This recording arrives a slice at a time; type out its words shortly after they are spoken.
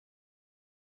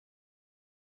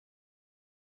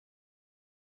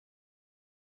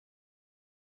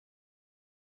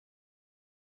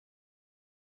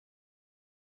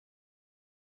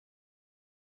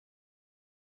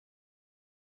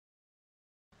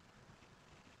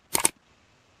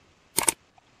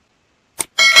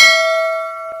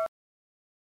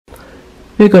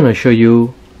We're going to show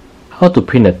you how to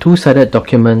print a two-sided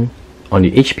document on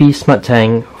the HP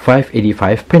SmartTank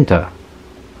 585 printer.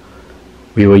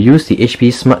 We will use the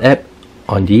HP Smart app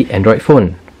on the Android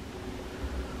phone.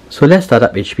 So let's start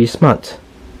up HP Smart.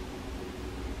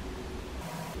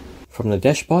 From the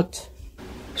dashboard,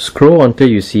 scroll until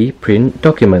you see Print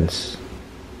Documents.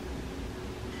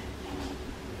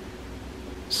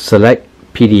 Select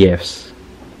PDFs.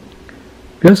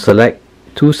 We'll select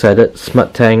two-sided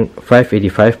SmartTank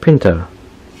 585 printer.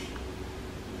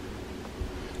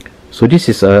 So this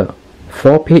is a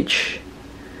 4-page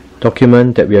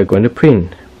document that we are going to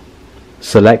print.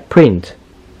 Select Print.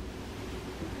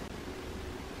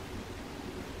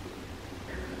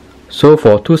 So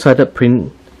for two-sided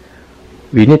print,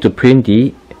 we need to print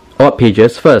the odd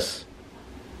pages first.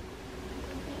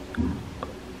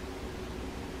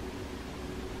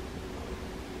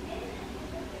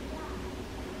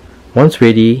 Once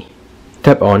ready,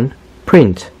 tap on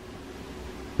Print.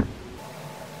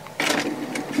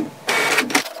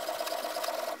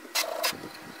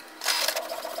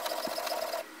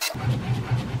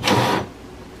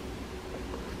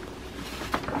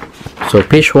 So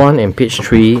page 1 and page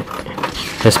 3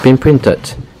 has been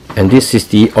printed, and this is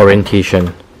the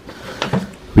orientation.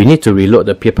 We need to reload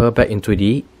the paper back into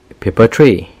the paper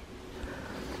tray.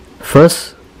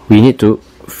 First, we need to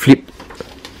flip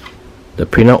the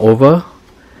printer over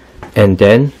and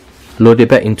then load it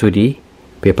back into the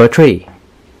paper tray.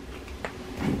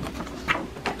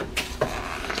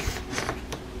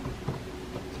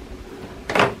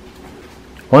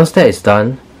 Once that is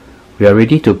done, we are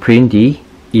ready to print the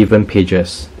even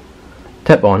pages.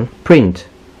 Tap on Print.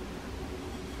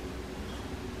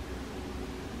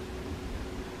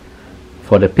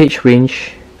 For the page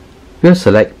range, we'll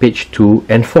select page 2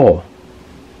 and 4.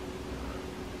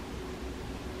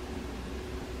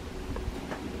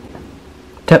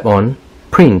 Tap on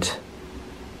Print.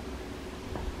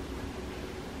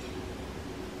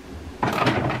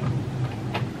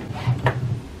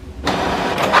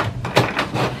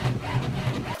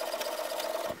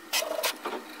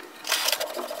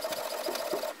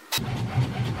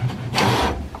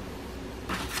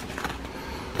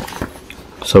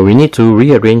 So we need to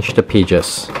rearrange the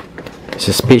pages. This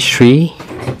is page 3,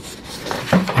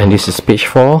 and this is page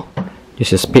 4,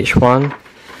 this is page 1,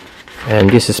 and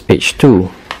this is page 2.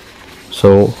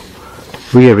 So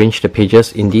rearrange the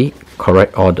pages in the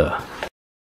correct order.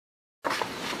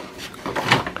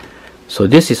 So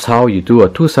this is how you do a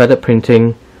two-sided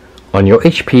printing on your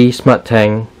HP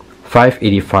SmartTank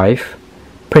 585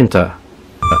 printer.